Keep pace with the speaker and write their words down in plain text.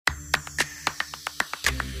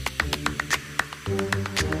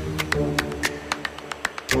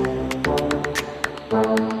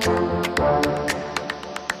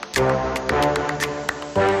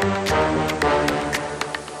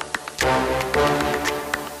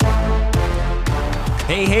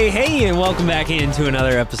Hey, and welcome back into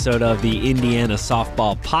another episode of the Indiana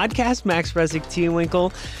Softball Podcast. Max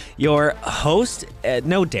Resnick-Tewinkle, your host.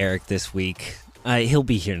 No Derek this week. He'll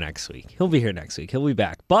be here next week. He'll be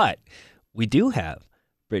back. But we do have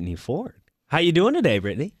Brittany Ford. How you doing today,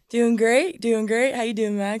 Brittany? Doing great. How you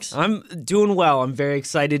doing, Max? I'm doing well. I'm very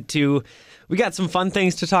excited we got some fun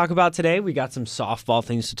things to talk about today. We got some softball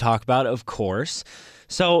things to talk about, of course.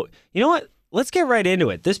 So, you know what? Let's get right into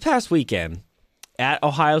it. This past weekend at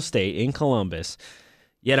Ohio State in Columbus,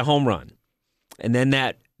 you had a home run. And then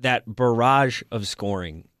that barrage of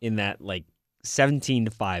scoring in that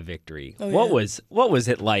 17-5 victory. Oh, what was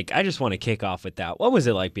it like? I just want to kick off with that. What was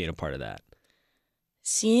it like being a part of that?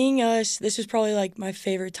 Seeing us, this was probably my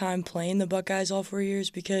favorite time playing the Buckeyes all 4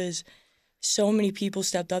 years because so many people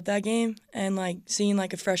stepped up that game, and seeing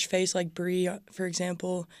a fresh face like Bree, for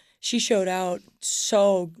example, she showed out.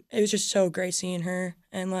 It was just so great seeing her,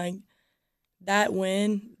 and that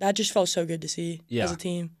win, that just felt so good to see as a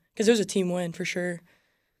team, because it was a team win for sure,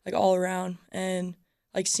 all around, and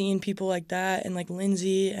seeing people like that, and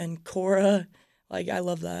Lindsay and Cora, I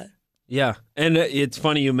love that. Yeah, and it's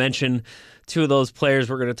funny you mentioned two of those players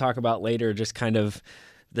we're going to talk about later, just kind of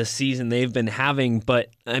the season they've been having. But,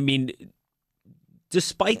 I mean,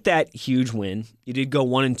 despite that huge win, you did go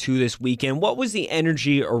 1-2 this weekend. What was the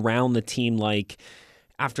energy around the team like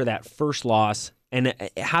after that first loss, and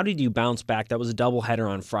how did you bounce back? That was a doubleheader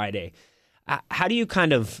on Friday. How do you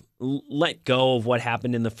kind of let go of what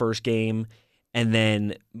happened in the first game and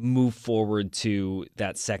then move forward to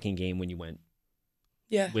that second game when you went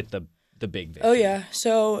with the big victory? Oh, yeah.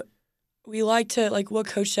 So we like to, what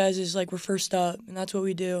Coach says is, we're first up, and that's what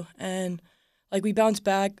we do. And, we bounce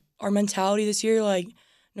back. Our mentality this year,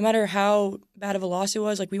 no matter how bad of a loss it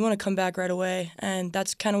was, we want to come back right away. And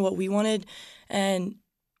that's kind of what we wanted. And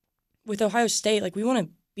with Ohio State, we want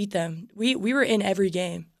to beat them. We were in every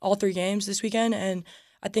game, all 3 games this weekend, and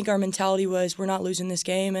I think our mentality was we're not losing this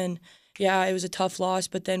game. And, yeah, it was a tough loss,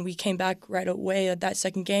 but then we came back right away at that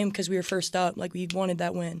second game because we were first up. We wanted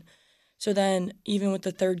that win. So then even with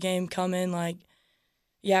the third game coming,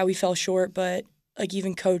 we fell short, but,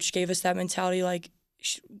 even Coach gave us that mentality,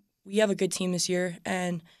 we have a good team this year,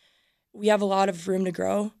 and we have a lot of room to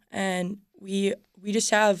grow, and we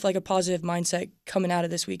just have, a positive mindset coming out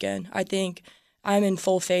of this weekend. I think I'm in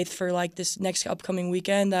full faith for, this next upcoming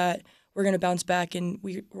weekend that we're going to bounce back, and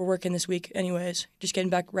we're working this week anyways, just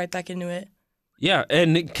getting right back into it. Yeah,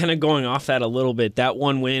 and kind of going off that a little bit, that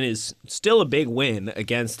one win is still a big win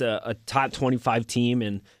against a top 25 team,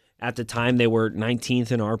 and at the time they were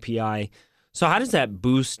 19th in RPI. So how does that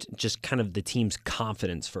boost just kind of the team's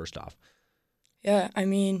confidence, first off? Yeah, I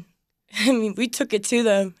mean, we took it to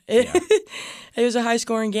them. It was a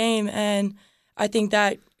high-scoring game, and I think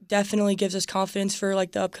that definitely gives us confidence for,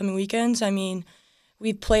 the upcoming weekends. I mean,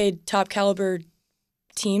 we've played top-caliber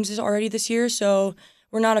teams already this year, so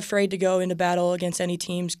we're not afraid to go into battle against any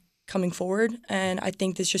teams coming forward. And I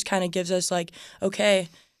think this just kind of gives us okay,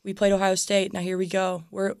 we played Ohio State, now here we go.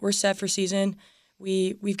 We're set for season.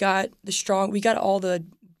 We've got all the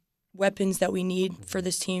weapons that we need for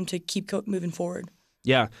this team to keep moving forward.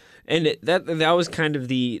 Yeah, and that was kind of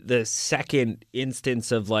the second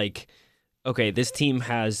instance of okay, this team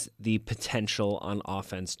has the potential on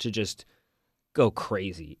offense to just go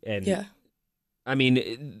crazy. And yeah. I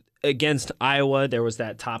mean, against Iowa, there was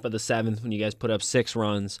that top of the 7th when you guys put up 6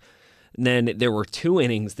 runs. And then there were 2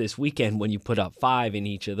 innings this weekend when you put up 5 in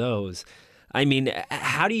each of those. I mean,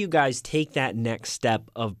 how do you guys take that next step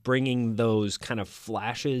of bringing those kind of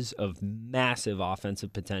flashes of massive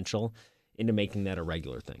offensive potential into making that a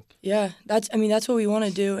regular thing? Yeah, that's what we want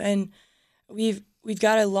to do. And we've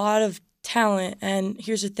got a lot of talent. And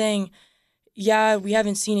here's the thing. Yeah, we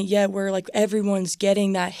haven't seen it yet where, everyone's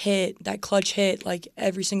getting that hit, that clutch hit,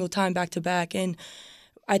 every single time back to back. And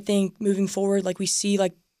I think moving forward, we see,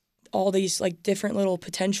 all these, different little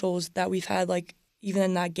potentials that we've had, even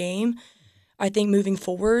in that game. I think moving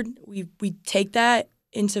forward, we take that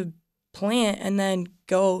into plant and then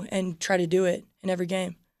go and try to do it in every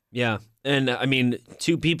game. Yeah, and, I mean,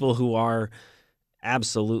 2 people who are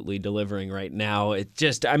absolutely delivering right now.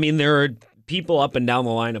 There are people up and down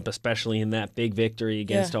the lineup, especially in that big victory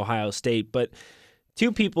against Ohio State. But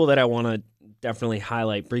 2 people that I want to definitely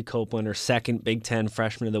highlight: Bree Copeland, her second Big Ten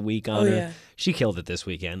Freshman of the Week honor. Yeah. She killed it this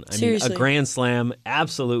weekend. Seriously. A grand slam,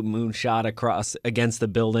 absolute moonshot across against the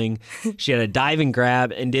building. She had a diving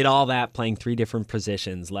grab and did all that playing 3 different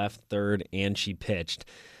positions, left, third, and she pitched.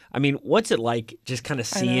 I mean, what's it like just kind of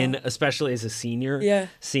seeing, especially as a senior,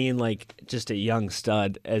 seeing just a young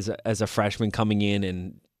stud as a freshman coming in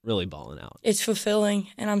and really balling out. It's fulfilling,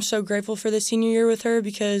 and I'm so grateful for the senior year with her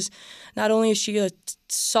because not only is she a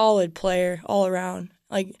solid player all around,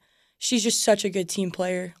 like she's just such a good team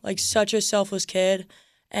player, like such a selfless kid.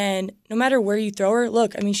 And no matter where you throw her,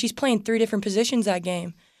 look, I mean, she's playing 3 different positions that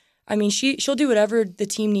game. I mean, she'll do whatever the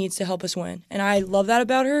team needs to help us win, and I love that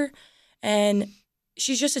about her. And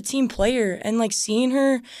she's just a team player, and like seeing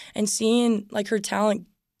her and seeing like her talent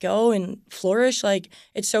go and flourish, like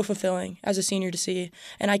it's so fulfilling as a senior to see.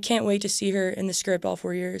 And I can't wait to see her in the script all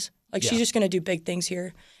 4 years. Like she's just gonna do big things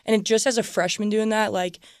here. And just as a freshman doing that,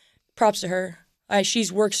 like props to her.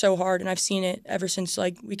 She's worked so hard, and I've seen it ever since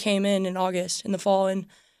like we came in August in the fall, and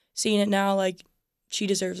seeing it now, like she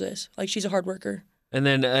deserves this. Like she's a hard worker. And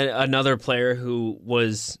then another player who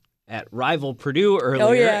was at rival Purdue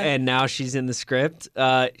earlier, and now she's in the script.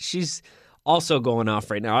 She's also going off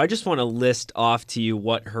right now. I just want to list off to you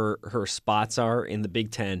what her spots are in the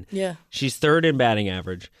Big Ten. Yeah. She's 3rd in batting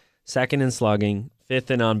average, 2nd in slugging, 5th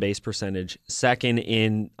in on-base percentage, 2nd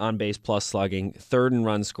in on-base plus slugging, 3rd in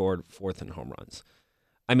runs scored, 4th in home runs.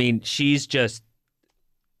 I mean, she's just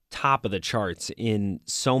top of the charts in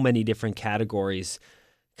so many different categories.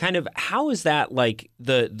 Kind of, how is that, like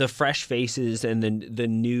the fresh faces and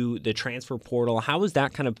the transfer portal, how is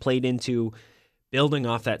that kind of played into building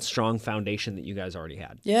off that strong foundation that you guys already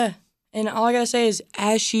had? Yeah. And all I got to say is,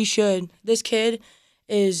 as she should, this kid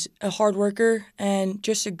is a hard worker and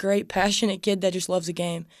just a great, passionate kid that just loves the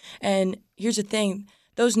game. And here's the thing.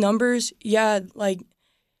 Those numbers, like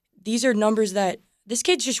these are numbers that this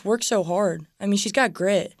kid just works so hard. I mean, she's got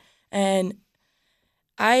grit. And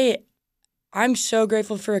I'm so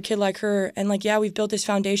grateful for a kid like her. And like, we've built this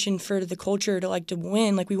foundation for the culture to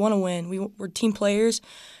win. Like we want to win. We're team players.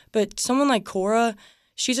 But someone like Cora,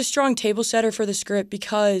 she's a strong table setter for the script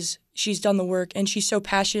because she's done the work and she's so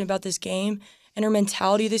passionate about this game. And her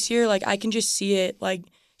mentality this year, like I can just see it. Like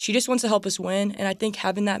she just wants to help us win. And I think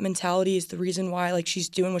having that mentality is the reason why like she's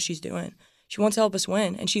doing what she's doing. She wants to help us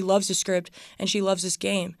win, and she loves the script and she loves this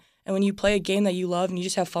game. And when you play a game that you love and you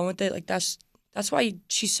just have fun with it, like that's why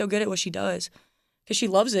she's so good at what she does, because she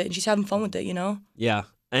loves it and she's having fun with it, you know? Yeah.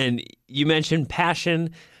 And you mentioned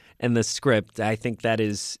passion and the script. I think that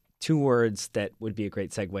is 2 words that would be a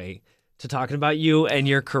great segue to talking about you and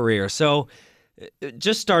your career. So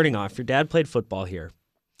just starting off, your dad played football here,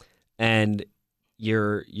 and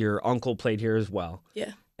your uncle played here as well.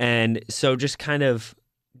 Yeah. And so just kind of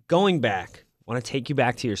going back, I want to take you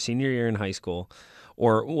back to your senior year in high school,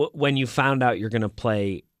 or when you found out you're going to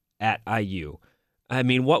play at IU. I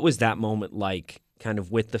mean, what was that moment like, kind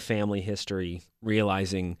of with the family history,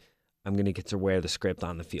 realizing I'm going to get to wear the script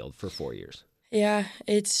on the field for 4 years? Yeah,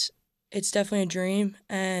 it's definitely a dream.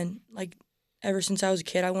 And like ever since I was a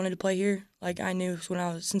kid, I wanted to play here. Like I knew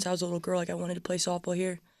since I was a little girl, like I wanted to play softball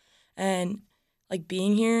here. And like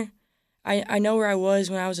being here, I know where I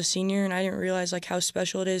was when I was a senior, and I didn't realize like how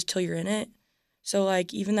special it is till you're in it. So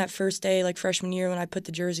like even that first day, like freshman year when I put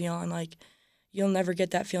the jersey on, like you'll never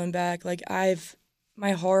get that feeling back. Like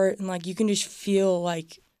my heart, and like you can just feel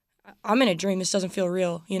like I'm in a dream. This doesn't feel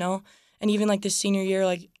real, you know? And even like this senior year,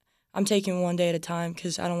 like I'm taking one day at a time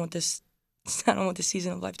because I don't want this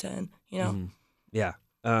season of life to end, you know? Mm-hmm. Yeah.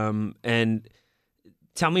 And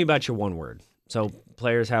tell me about your one word. So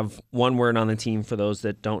players have one word on the team, for those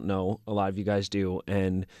that don't know. A lot of you guys do.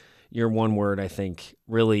 And your one word, I think,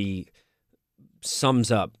 really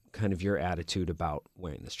sums up kind of your attitude about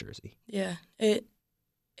wearing this jersey. Yeah.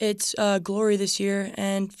 It's glory this year.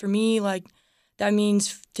 And for me, like, that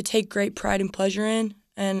means to take great pride and pleasure in.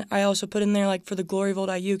 And I also put in there, like, for the glory of Old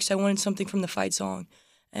IU, because I wanted something from the fight song.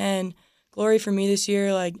 And glory for me this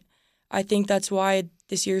year, like, I think that's why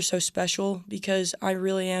this year is so special, because I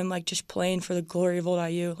really am, like, just playing for the glory of Old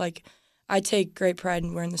IU. Like, I take great pride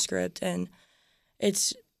in wearing the script. And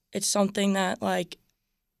it's something that, like,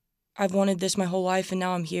 I've wanted this my whole life, and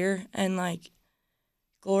now I'm here. And, like,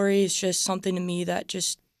 glory is just something to me that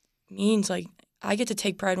just means, like, I get to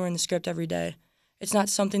take pride in wearing the script every day. It's not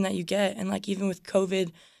something that you get. And, like, even with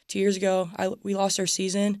COVID 2 years ago, we lost our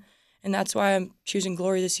season. And that's why I'm choosing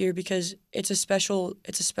glory this year, because it's a special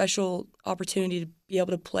opportunity to be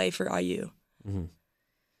able to play for IU. Mm-hmm.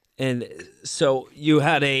 And so you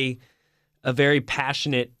had a very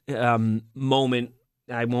passionate moment.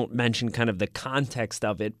 I won't mention kind of the context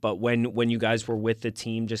of it, but when you guys were with the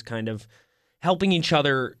team, just kind of helping each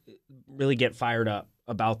other really get fired up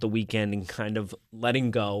about the weekend and kind of letting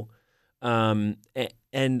go. And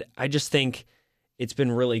I just think it's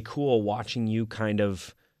been really cool watching you kind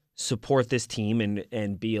of support this team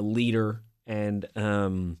and be a leader and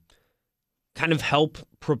kind of help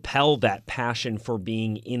propel that passion for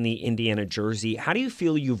being in the Indiana jersey. How do you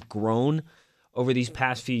feel you've grown over these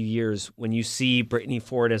past few years when you see Brittany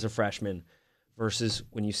Ford as a freshman versus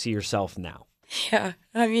when you see yourself now? Yeah,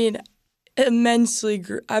 I mean, I've immensely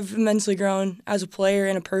grown as a player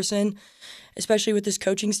and a person, especially with this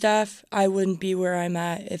coaching staff. I wouldn't be where I'm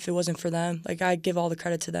at if it wasn't for them. Like, I give all the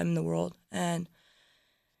credit to them in the world. And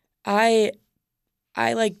I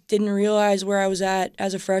didn't realize where I was at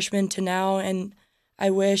as a freshman to now, and I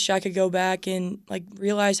wish I could go back and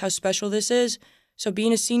realize how special this is. So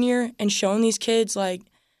being a senior and showing these kids, like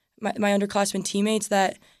my underclassmen teammates,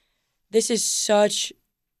 that this is such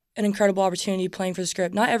an incredible opportunity playing for the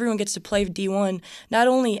Script. Not everyone gets to play D1. Not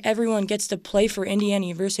only everyone gets to play for Indiana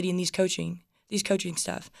University in these coaching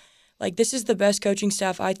staff. Like, this is the best coaching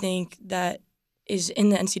staff I think that is in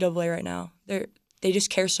the NCAA right now. They just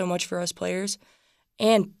care so much for us players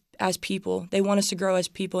and as people. They want us to grow as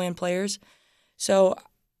people and players. So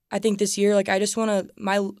I think this year, I just want to,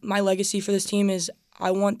 my legacy for this team is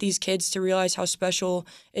I want these kids to realize how special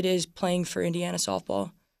it is playing for Indiana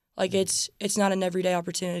softball. Like, it's not an everyday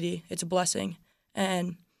opportunity. It's a blessing.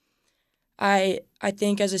 And I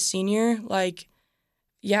think as a senior, I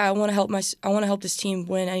want to help this team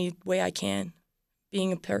win any way I can,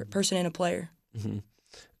 being a person and a player.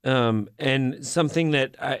 Mm-hmm. And something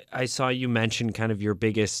that I saw you mention, kind of your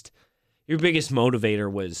biggest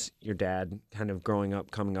motivator was your dad, kind of growing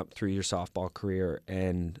up, coming up through your softball career.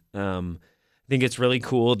 And I think it's really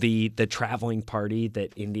cool, the traveling party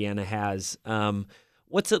that Indiana has.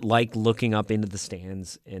 What's it like looking up into the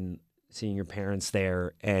stands and seeing your parents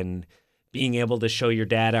there and being able to show your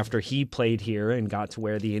dad after he played here and got to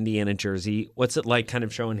wear the Indiana jersey? What's it like kind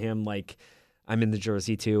of showing him, I'm in the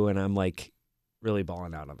jersey too, and I'm really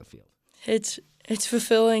balling out on the field? It's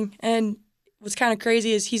fulfilling, and what's kind of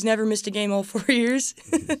crazy is he's never missed a game all 4 years.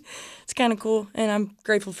 It's kind of cool, and I'm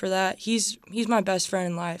grateful for that. He's my best friend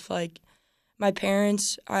in life. My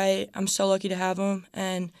parents, I'm so lucky to have them,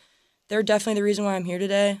 and they're definitely the reason why I'm here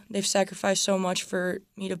today. They've sacrificed so much for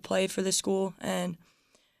me to play for this school, and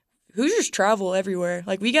Hoosiers travel everywhere.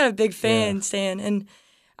 We got a big fan stand, and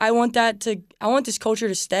I want this culture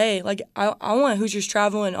to stay. I want Hoosiers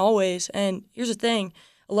traveling always. And here's the thing,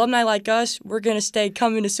 alumni like us, we're gonna stay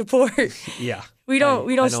coming to support. Yeah, we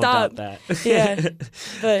don't stop. Doubt that. Yeah,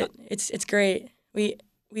 but it's great. We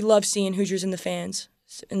love seeing Hoosiers in the stands.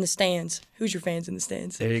 Hoosier fans in the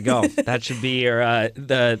stands. There you go. That should be your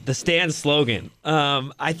the stand slogan.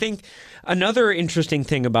 I think another interesting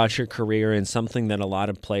thing about your career, and something that a lot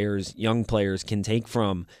of young players can take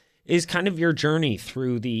from, is kind of your journey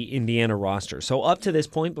through the Indiana roster. So up to this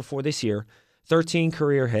point, before this year, 13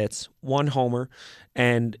 career hits, 1 homer,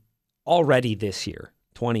 and already this year,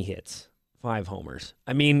 20 hits, 5 homers.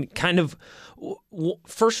 I mean, kind of,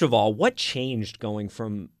 first of all, what changed going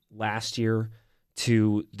from last year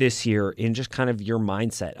to this year in just kind of your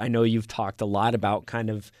mindset? I know you've talked a lot about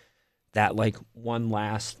kind of that, one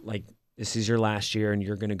last, this is your last year and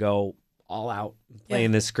you're going to go all out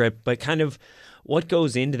playing this Script, but kind of what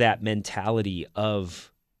goes into that mentality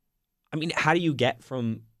of, how do you get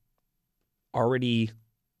from already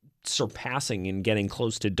surpassing and getting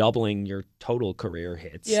close to doubling your total career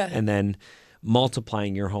hits and then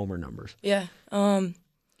multiplying your homer numbers? Yeah. I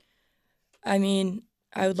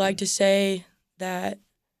would like to say that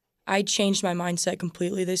I changed my mindset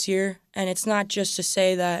completely this year. And it's not just to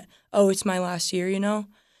say that, oh, it's my last year,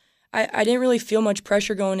 I didn't really feel much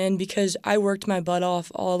pressure going in because I worked my butt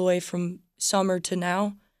off all the way from summer to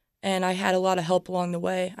now, and I had a lot of help along the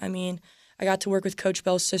way. I got to work with Coach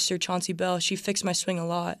Bell's sister, Chauncey Bell. She fixed my swing a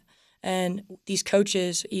lot, and these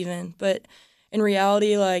coaches even. But in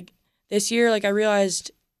reality, this year, I realized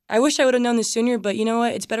I wish I would have known this sooner, but you know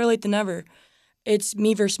what? It's better late than never. It's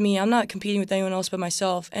me versus me. I'm not competing with anyone else but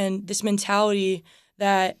myself. And this mentality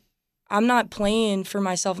that I'm not playing for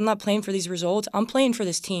myself, I'm not playing for these results, I'm playing for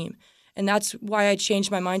this team. And that's why I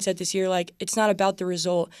changed my mindset this year. It's not about the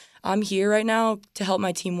result. I'm here right now to help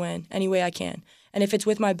my team win any way I can. And if it's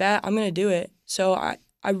with my bat, I'm going to do it. So I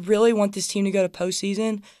really want this team to go to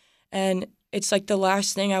postseason. And it's the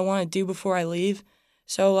last thing I want to do before I leave.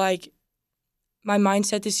 So my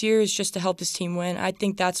mindset this year is just to help this team win. I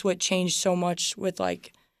think that's what changed so much with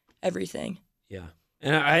everything. Yeah.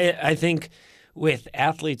 And I think with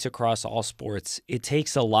athletes across all sports, it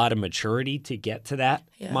takes a lot of maturity to get to that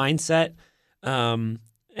mindset.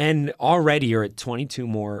 And already you're at 22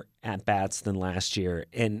 more at-bats than last year.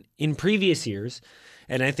 And in previous years,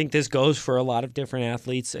 and I think this goes for a lot of different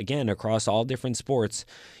athletes, again, across all different sports,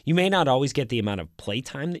 you may not always get the amount of play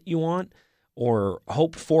time that you want or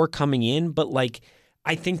hoped for coming in, but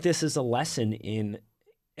I think this is a lesson in,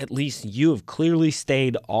 at least you have clearly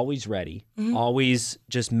stayed always ready, always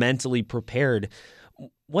just mentally prepared.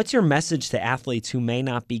 What's your message to athletes who may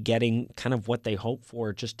not be getting kind of what they hope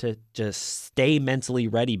for, just to just stay mentally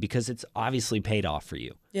ready, because it's obviously paid off for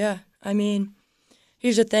you? Yeah, I mean,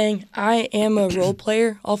 here's the thing. I am a role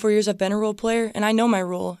player. All 4 years I've been a role player, and I know my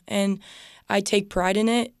role, and I take pride in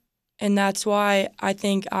it, and that's why I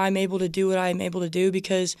think I'm able to do what I'm able to do,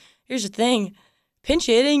 because here's the thing. Pinch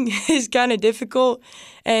hitting is kind of difficult,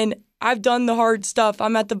 and I've done the hard stuff.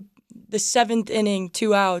 I'm at the 7th inning,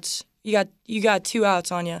 2 outs. You got 2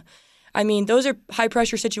 outs on you. I mean, those are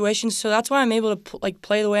high-pressure situations, so that's why I'm able to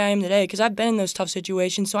play the way I am today, because I've been in those tough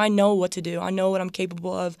situations, so I know what to do. I know what I'm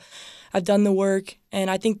capable of. I've done the work, and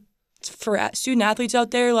I think for student-athletes out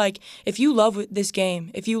there, like, if you love this game,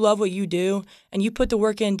 if you love what you do, and you put the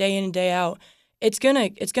work in and day out, it's gonna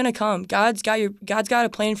come. God's got a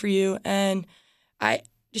plan for you, and I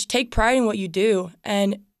just take pride in what you do,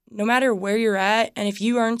 and no matter where you're at, and if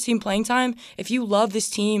you aren't seeing playing time, if you love this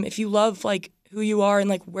team, if you love like who you are and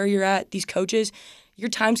like where you're at, these coaches, your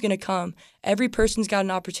time's gonna come. Every person's got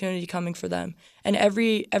an opportunity coming for them, and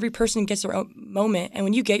every person gets their own moment. And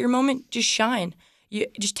when you get your moment, just shine. You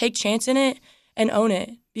just take chance in it and own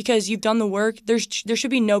it, because you've done the work. There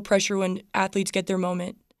should be no pressure when athletes get their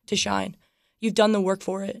moment to shine. You've done the work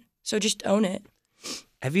for it, so just own it.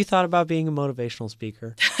 Have you thought about being a motivational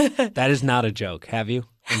speaker? That is not a joke. Have you?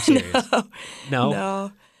 I'm serious.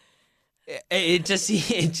 No. It just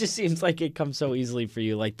seems like it comes so easily for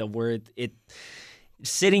you. Like the word,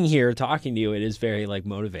 sitting here talking to you, it is very like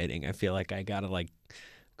motivating. I feel like I gotta like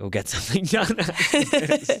go get something done.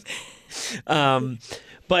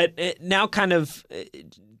 But now, kind of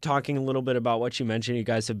talking a little bit about what you mentioned, you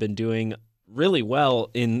guys have been doing really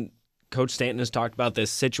well in. Coach Stanton has talked about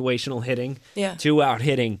this situational hitting, 2-out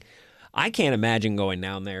hitting. I can't imagine going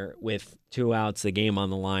down there with 2 outs, the game on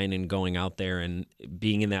the line, and going out there and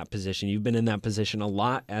being in that position. You've been in that position a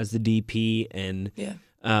lot as the DP, and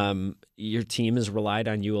your team has relied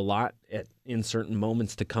on you a lot in certain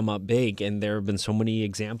moments to come up big, and there have been so many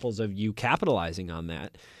examples of you capitalizing on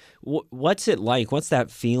that. What's it like? What's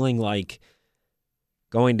that feeling like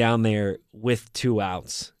going down there with 2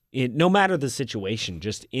 outs? No matter the situation,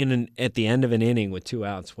 just at the end of an inning with 2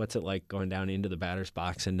 outs, what's it like going down into the batter's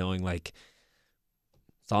box and knowing like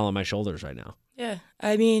it's all on my shoulders right now? Yeah,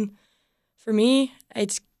 I mean, for me, I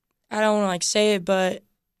don't want to like say it, but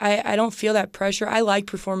I don't feel that pressure. I like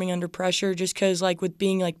performing under pressure, just because like with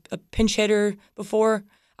being like a pinch hitter before,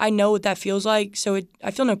 I know what that feels like. So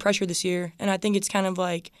I feel no pressure this year, and I think it's kind of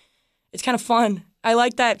fun. I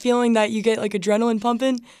like that feeling that you get like adrenaline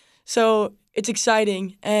pumping. So it's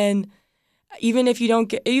exciting, and even if I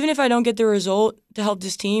don't get the result to help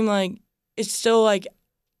this team, like it's still like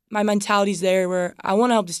my mentality's there where I want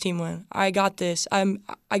to help this team win. I got this.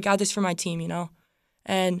 I got this for my team,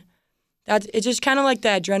 and it's just kind of like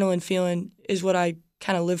that adrenaline feeling is what I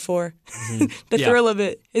kind of live for. Mm-hmm. The thrill of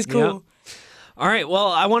it is cool. Yeah. All right. Well,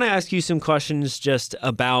 I want to ask you some questions just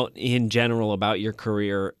in general about your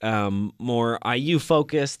career, more IU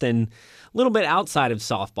focused and a little bit outside of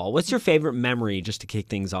softball. What's your favorite memory, just to kick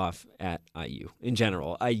things off, at IU in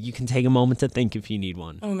general? You can take a moment to think if you need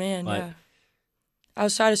one. Oh, man, yeah.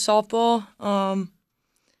 Outside of softball?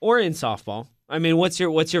 Or in softball. I mean, what's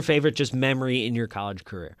your favorite just memory in your college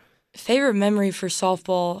career? Favorite memory for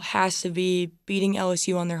softball has to be beating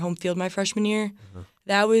LSU on their home field my freshman year. Uh-huh.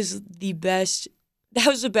 That was the best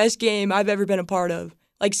game I've ever been a part of.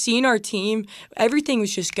 Like, seeing our team, everything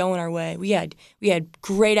was just going our way. We had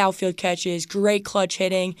great outfield catches, great clutch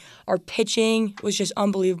hitting. Our pitching was just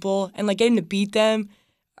unbelievable. And, like, getting to beat them,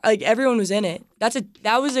 like, everyone was in it.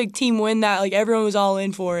 That was a team win that, like, everyone was all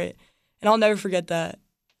in for it. And I'll never forget that.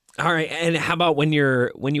 All right. And how about when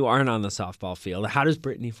you aren't on the softball field? How does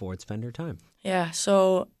Brittany Ford spend her time? Yeah,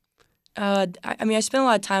 so, I spent a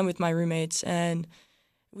lot of time with my roommates, and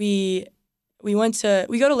we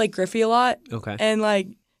go to Lake Griffey a lot. Okay. And like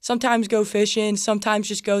sometimes go fishing, sometimes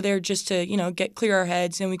just go there just to, clear our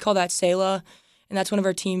heads, and we call that Selah, and that's one of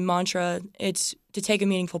our team mantra. It's to take a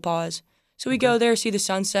meaningful pause. So we go there, see the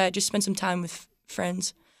sunset, just spend some time with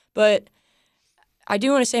friends. But I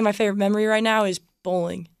do want to say my favorite memory right now is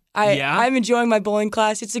bowling. I'm enjoying my bowling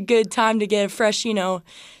class. It's a good time to get a fresh,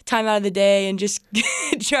 time out of the day and just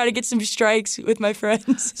try to get some strikes with my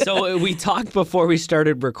friends. So we talked before we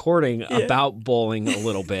started recording about bowling a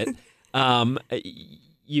little bit.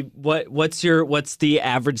 What's the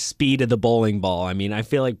average speed of the bowling ball? I mean, I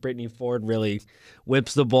feel like Brittany Ford really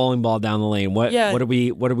whips the bowling ball down the lane. What are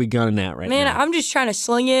we gunning at right now? Man, I'm just trying to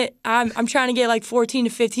sling it. I'm trying to get like 14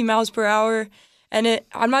 to 15 miles per hour. And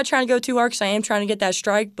I'm not trying to go too hard because I am trying to get that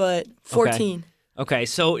strike, but 14. Okay,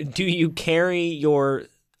 so do you carry your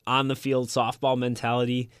on-the-field softball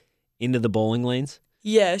mentality into the bowling lanes?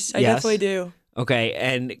 Yes, I Yes? definitely do. Okay,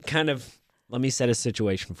 and kind of let me set a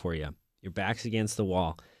situation for you. Your back's against the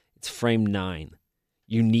wall. It's frame 9.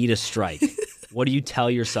 You need a strike. What do you tell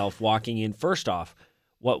yourself walking in? First off,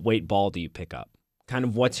 what weight ball do you pick up? Kind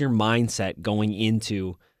of what's your mindset going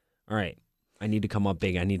into, all right, I need to come up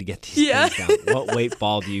big. I need to get these things down. What weight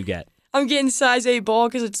ball do you get? I'm getting size 8 ball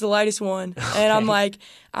because it's the lightest one. And I'm like,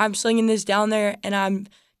 I'm slinging this down there, and I'm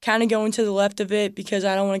kind of going to the left of it because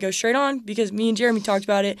I don't want to go straight on, because me and Jeremy talked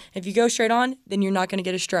about it. If you go straight on, then you're not going to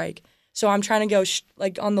get a strike. So I'm trying to go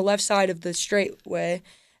on the left side of the straight way,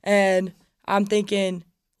 and I'm thinking,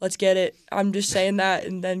 let's get it. I'm just saying that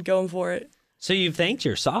and then going for it. So you've thanked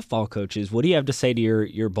your softball coaches. What do you have to say to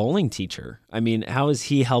your bowling teacher? I mean, how has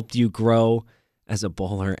he helped you grow as a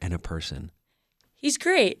bowler and a person? He's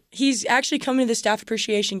great. He's actually coming to the staff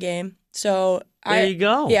appreciation game. So There you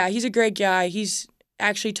go. Yeah, he's a great guy. He's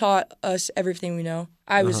actually taught us everything we know.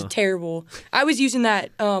 I was terrible. I was using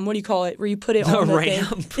that, what do you call it, where you put it on the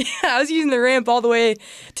ramp. thing. Yeah, I was using the ramp all the way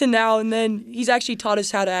to now, and then he's actually taught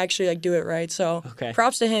us how to actually do it right. So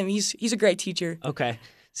props to him. He's a great teacher. Okay.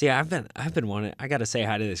 See, I've been wanting. I got to say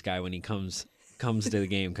hi to this guy when he comes to the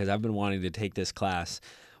game, because I've been wanting to take this class.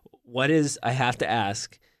 I have to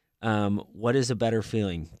ask, what is a better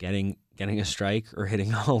feeling, getting a strike or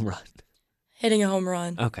hitting a home run? Hitting a home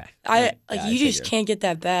run. Okay. You just can't get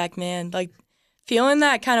that back, man. Like, feeling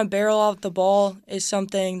that kind of barrel off the ball is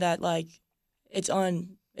something that, like, it's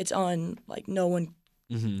on like no one.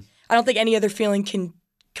 Mm-hmm. I don't think any other feeling can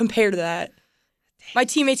compare to that. My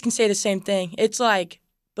teammates can say the same thing. It's like,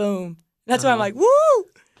 boom. That's why I'm like,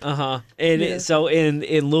 woo. And so in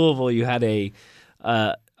Louisville, you had a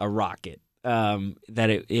rocket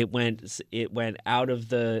that it went out of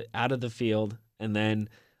the field, and then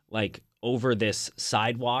like over this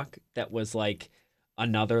sidewalk that was like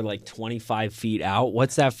another like 25 feet out.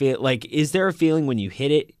 What's that feel like? Is there a feeling when you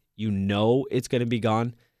hit it, you know it's going to be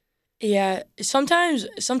gone? Yeah, sometimes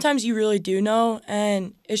you really do know,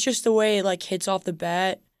 and it's just the way it like hits off the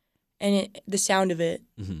bat and the sound of it.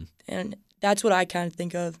 Mm-hmm. And that's what I kind of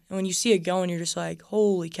think of. And when you see it going, you're just like,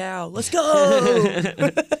 holy cow, let's go.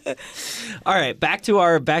 All right, back to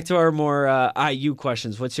our more IU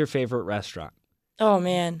questions. What's your favorite restaurant? Oh,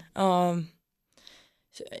 man.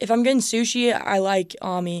 If I'm getting sushi, I like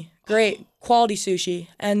Ami. Great quality sushi.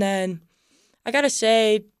 And then I got to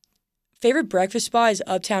say, favorite breakfast spot is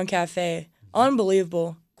Uptown Cafe.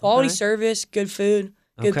 Unbelievable. Quality service, good food,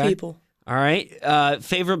 good people. All right.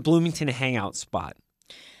 Favorite Bloomington hangout spot?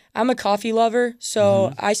 I'm a coffee lover,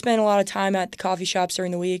 so I spend a lot of time at the coffee shops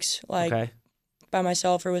during the weeks, like by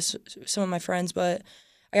myself or with some of my friends. But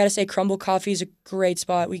I got to say, Crumble Coffee is a great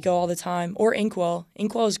spot. We go all the time. Or Inkwell.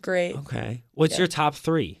 Inkwell is great. Okay. What's your top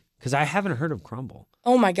 3? Because I haven't heard of Crumble.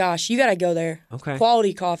 Oh, my gosh. You got to go there. Okay.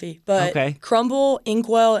 Quality coffee. But Crumble,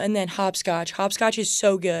 Inkwell, and then Hopscotch. Hopscotch is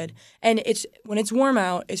so good. And when it's warm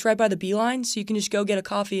out, it's right by the Beeline, so you can just go get a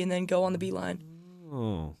coffee and then go on the Beeline.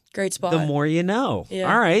 Oh. Great spot. The more you know.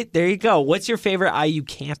 Yeah. All right. There you go. What's your favorite IU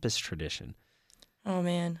campus tradition? Oh,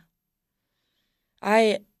 man.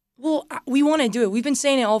 We want to do it. We've been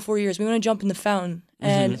saying it all 4 years. We want to jump in the fountain.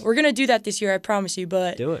 And we're going to do that this year, I promise you.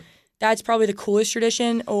 But do it. That's probably the coolest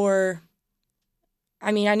tradition. Or,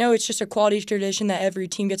 I mean, I know it's just a quality tradition that every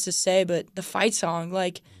team gets to say, but the fight song,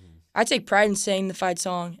 like, I take pride in saying the fight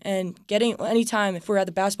song. And anytime, if we're at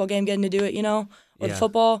the basketball game, getting to do it, or the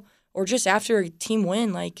football, or just after a team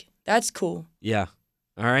win, like, that's cool. Yeah.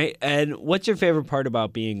 All right. And what's your favorite part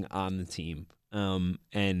about being on the team? Oh,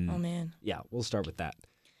 man. Yeah, we'll start with that.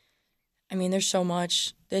 I mean, there's so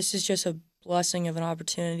much. This is just a blessing of an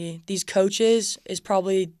opportunity. These coaches is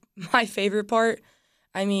probably my favorite part.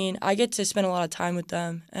 I mean, I get to spend a lot of time with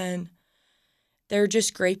them, and they're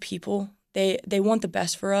just great people. They want the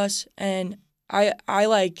best for us, and I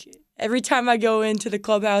like, every time I go into the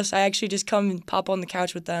clubhouse, I actually just come and pop on the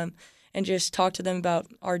couch with them and just talk to them about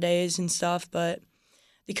our days and stuff. But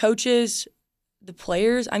the coaches, the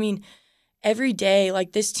players, I mean, every day,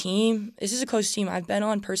 like, this is the closest team I've been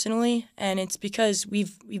on personally, and it's because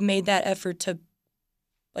we've made that effort to,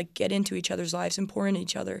 like, get into each other's lives and pour into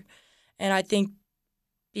each other. And I think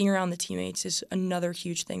being around the teammates is another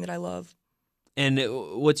huge thing that I love. And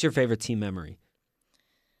what's your favorite team memory?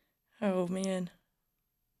 Oh, man.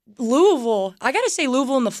 Louisville. I got to say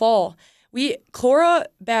Louisville in the fall. Cora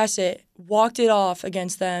Bassett walked it off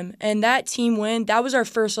against them, and that team win, that was our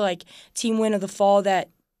first, like, team win of the fall that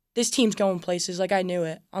this team's going places. Like, I knew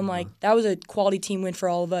it. I'm like, that was a quality team win for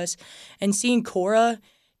all of us. And seeing Cora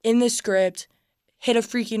in the script hit a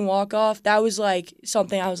freaking walk-off, that was, like,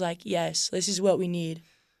 something I was like, yes, this is what we need.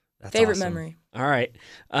 That's Favorite awesome. memory. All right.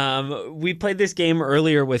 We played this game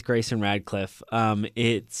earlier with Grayson Radcliffe.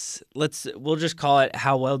 We'll just call it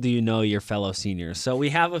how well do you know your fellow seniors. So I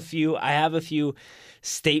have a few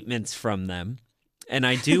statements from them. And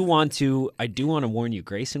I do want to warn you,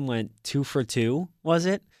 Grayson went 2 for 2, was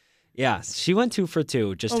it? Yeah, she went 2 for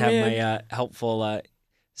 2. Just my helpful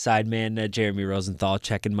side man Jeremy Rosenthal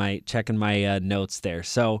checking my notes there.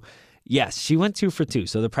 So yes, she went 2 for 2.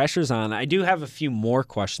 So the pressure's on. I do have a few more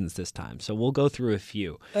questions this time, so we'll go through a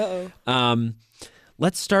few.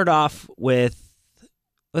 Let's start off with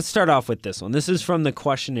this one. This is from the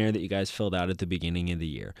questionnaire that you guys filled out at the beginning of the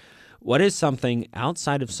year. What is something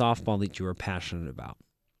outside of softball that you are passionate about?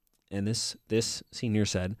 And this senior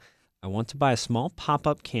said, I want to buy a small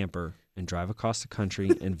pop-up camper and drive across the country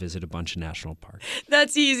and visit a bunch of national parks.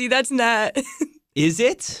 That's easy. That's not. Is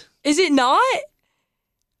it? Is it not?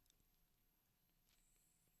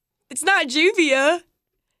 It's not Juvia.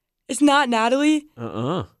 It's not Natalie.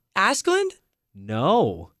 Askeland?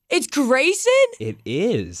 No. It's Grayson? It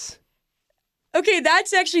is. Okay,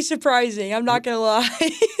 that's actually surprising. I'm not going to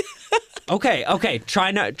lie. Okay.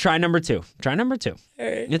 Try number 2. Try number 2. All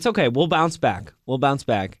right. It's okay. We'll bounce back.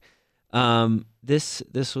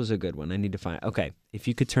 This was a good one. I need to find. Okay. If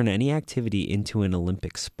you could turn any activity into an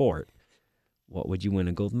Olympic sport, what would you win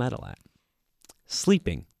a gold medal at?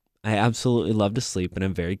 Sleeping. I absolutely love to sleep, and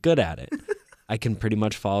I'm very good at it. I can pretty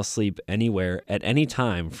much fall asleep anywhere at any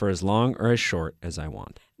time for as long or as short as I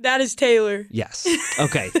want. That is Taylor. Yes.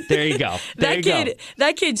 Okay. There you go.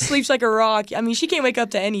 That kid sleeps like a rock. I mean, she can't wake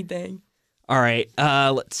up to anything. All right.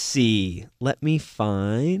 Let's see. Let me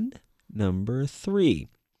find number 3.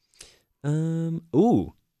 They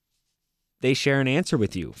share an answer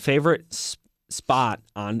with you. Favorite spot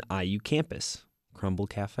on IU campus? Crumble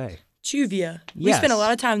Cafe. Juvia. We spent a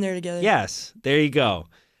lot of time there together. Yes. There you go.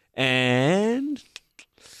 And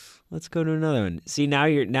let's go to another one. See, now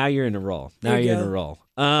you're in a roll.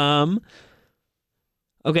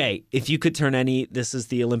 Okay, if you could turn this is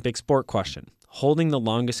the Olympic sport question. Holding the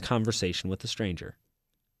longest conversation with a stranger.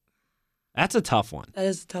 That's a tough one. That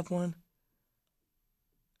is a tough one.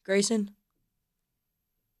 Grayson?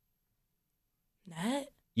 Nat?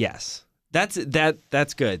 Yes. That's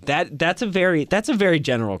good. That's a very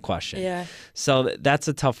general question. Yeah. So that's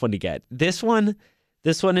a tough one to get. This one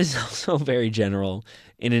is also very general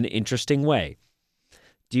in an interesting way.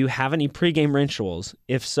 Do you have any pregame rituals?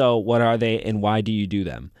 If so, what are they and why do you do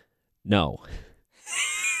them? No.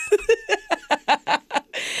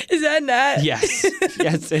 Is that Nat? Yes.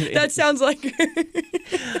 Yes. That sounds like her.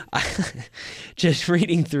 Just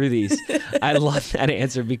reading through these, I love that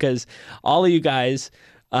answer because all of you guys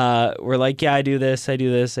were like, yeah, I do this. And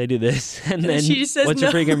then she just says what's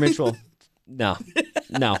your pregame ritual? No,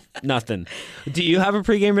 nothing. Do you have a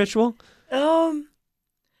pregame ritual? I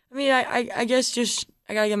mean, I guess just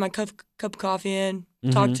I gotta get my cup of coffee in,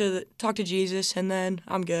 talk to Jesus, and then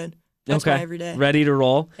I'm good. That's my every day. Ready to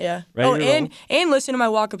roll? Yeah. And listen to my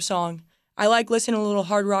walk-up song. I like listening to a little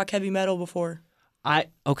hard rock, heavy metal before.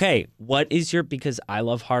 What is because I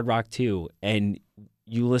love hard rock too, and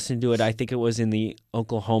you listened to it, I think it was in the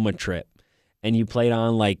Oklahoma trip, and you played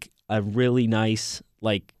on like a really nice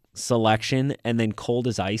like selection, and then Cold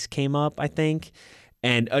as Ice came up, I think.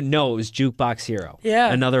 And no, it was Jukebox Hero.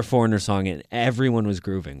 Yeah. Another Foreigner song, and everyone was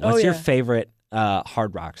grooving. What's your favorite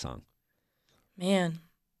hard rock song? Man.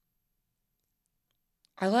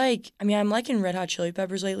 I'm liking Red Hot Chili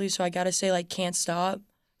Peppers lately, so I gotta say like Can't Stop.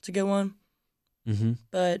 It's a good one. Mm-hmm.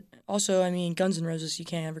 But also, Guns N' Roses you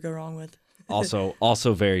can't ever go wrong with.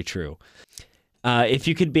 also very true. If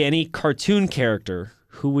you could be any cartoon character,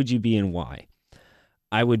 who would you be and why?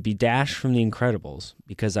 I would be Dash from The Incredibles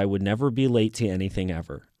because I would never be late to anything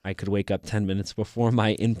ever. I could wake up 10 minutes before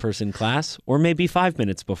my in-person class, or maybe 5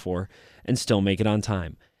 minutes before, and still make it on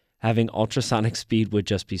time. Having ultrasonic speed would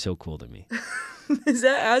just be so cool to me. Is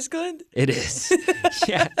that Askeland? It is.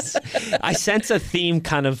 Yes. I sense a theme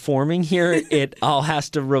kind of forming here. It all has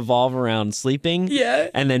to revolve around sleeping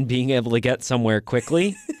and then being able to get somewhere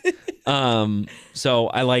quickly. So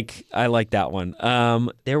I like that one.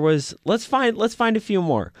 Let's find a few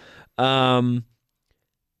more. Another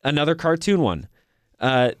cartoon one.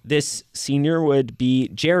 This senior would be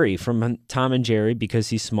Jerry from Tom and Jerry because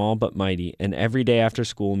he's small but mighty. And every day after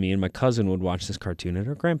school, me and my cousin would watch this cartoon at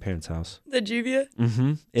our grandparents' house. The Juvia?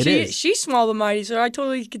 Mm-hmm. It is. She's small but mighty, so I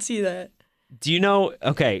totally could see that. Do you know,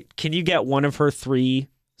 okay, can you get one of her 3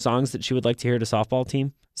 songs that she would like to hear at a softball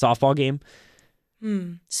game?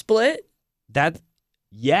 Split?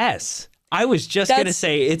 Yes. I was just going to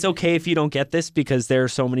say, it's okay if you don't get this because there are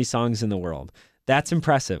so many songs in the world. That's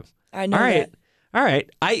impressive. I know that. All right.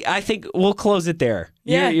 I think we'll close it there.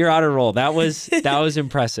 Yeah. You're on a roll. That was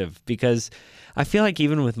impressive because I feel like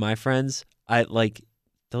even with my friends, I like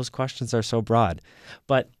those questions are so broad.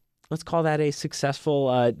 But let's call that a successful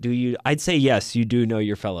I'd say yes, you do know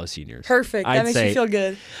your fellow seniors. Perfect. That makes me feel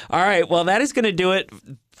good. All right. Well, that is going to do it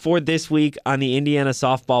for this week on the Indiana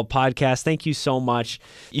Softball Podcast. Thank you so much.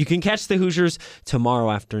 You can catch the Hoosiers tomorrow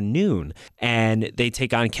afternoon, and they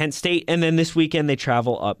take on Kent State, and then this weekend they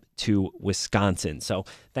travel up to Wisconsin. So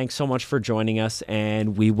thanks so much for joining us,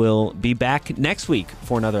 and we will be back next week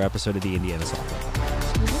for another episode of the Indiana Softball Podcast.